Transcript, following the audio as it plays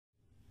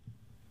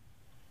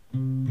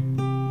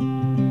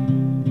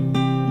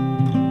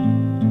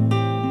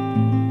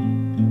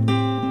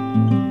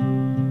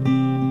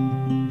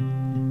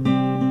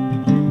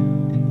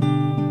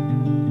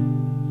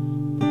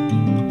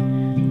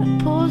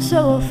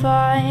so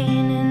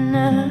fine in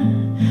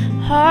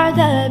a heart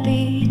that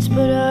beats,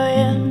 but I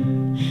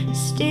am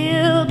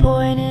still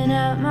pointing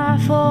at my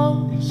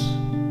faults.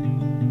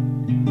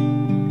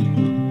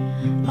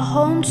 A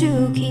home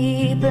to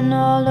keep and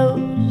all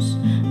those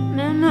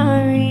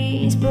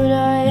memories, but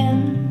I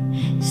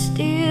am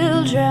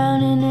still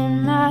drowning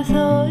in my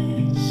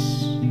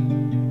thoughts.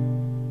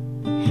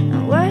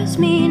 And words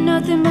mean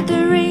nothing but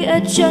the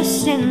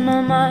readjusting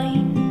my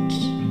mind.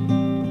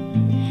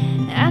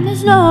 And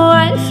there's no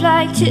white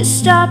flag to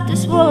stop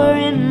this war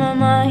in my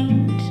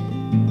mind.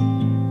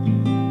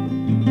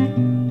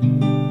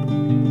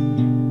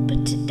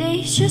 But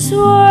today's just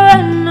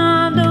one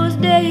of those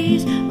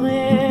days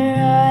where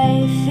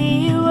I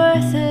feel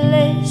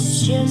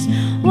worthless. Just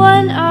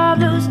one of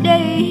those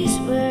days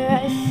where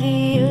I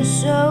feel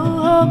so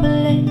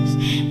hopeless.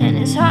 And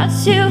it's hard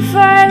to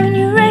fight when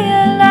you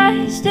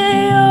realize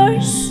that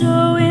you're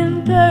so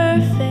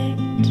imperfect.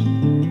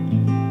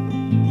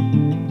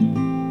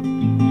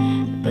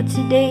 But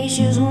today's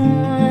just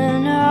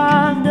one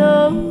of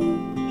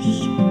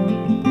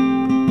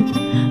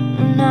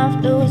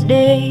those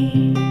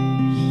days.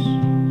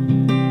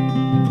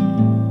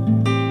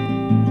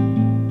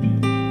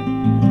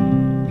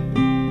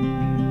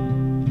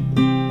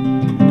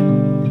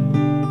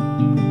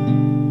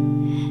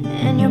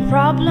 And your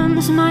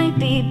problems might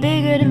be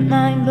bigger than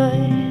mine, but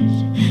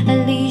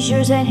at least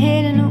yours ain't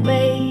hidden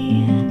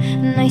away.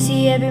 And I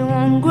see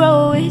everyone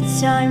grow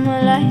with time,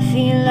 while I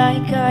feel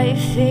like I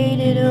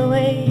faded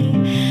away.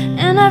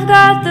 And I've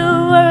got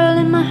the world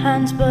in my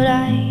hands, but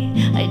I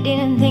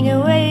didn't think it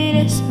weighed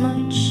this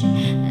much.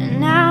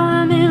 And now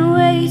I'm in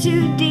way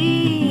too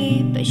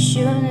deep. I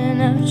shouldn't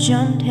have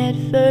jumped head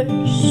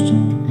first.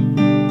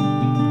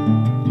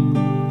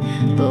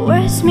 But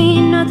words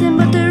mean nothing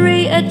but the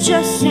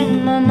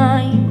readjusting my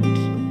mind.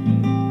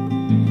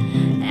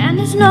 And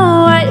there's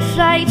no white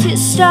flag to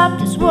stop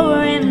this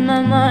war in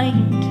my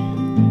mind.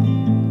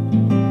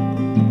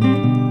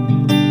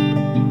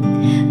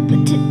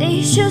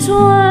 Today's just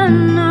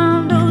one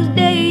of those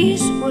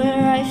days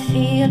where I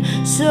feel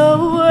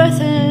so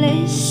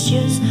worthless.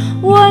 Just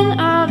one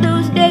of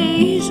those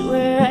days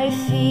where I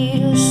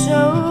feel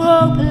so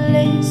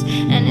hopeless.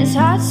 And it's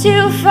hard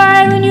to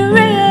fight when you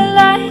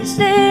realize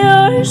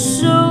that you're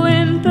so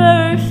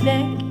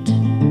imperfect.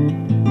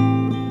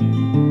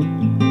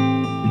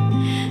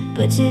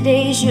 But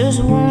today's just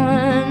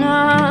one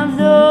of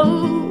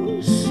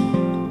those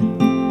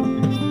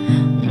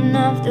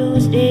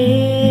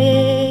days.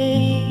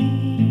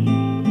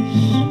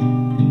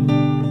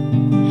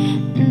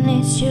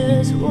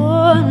 Just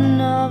one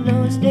of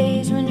those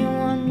days when you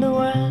want the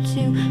world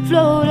to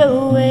float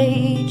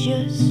away.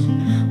 Just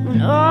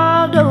one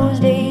of those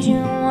days you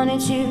wanted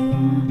to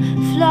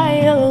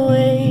fly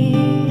away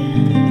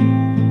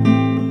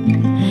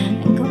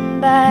and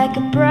come back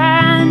a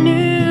brand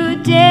new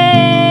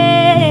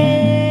day.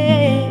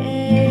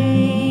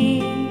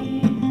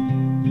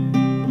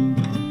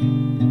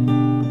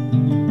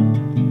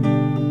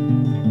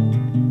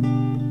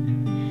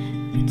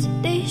 But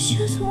today's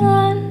just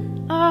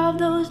one of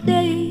those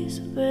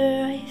days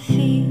where I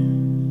feel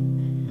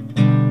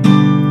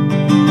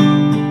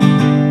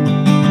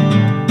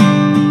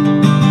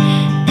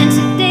and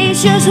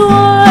today's just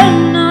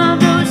one of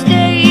those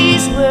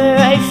days where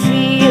I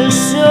feel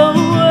so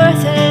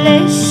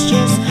worthless.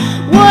 Just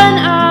one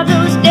of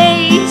those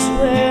days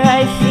where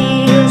I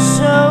feel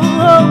so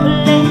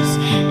hopeless.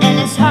 And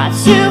it's hard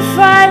to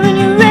fight when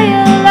you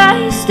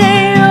realize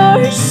that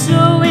you're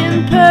so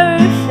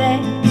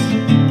imperfect.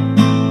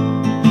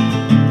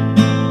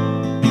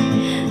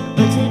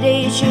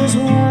 Today's just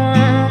one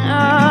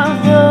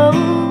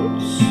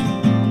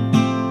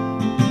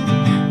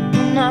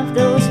of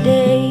those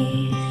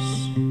days.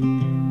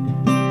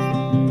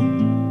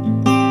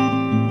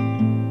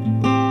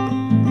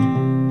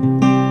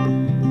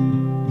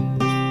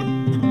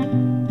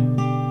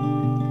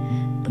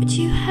 But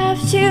you have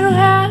to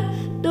have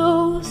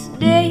those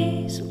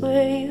days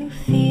where you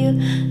feel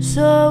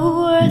so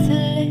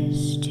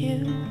worthless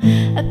to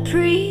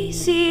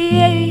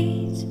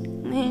appreciate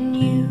when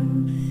you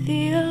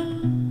feel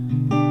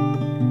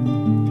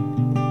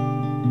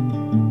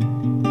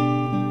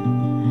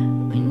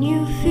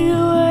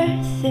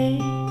worth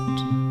it.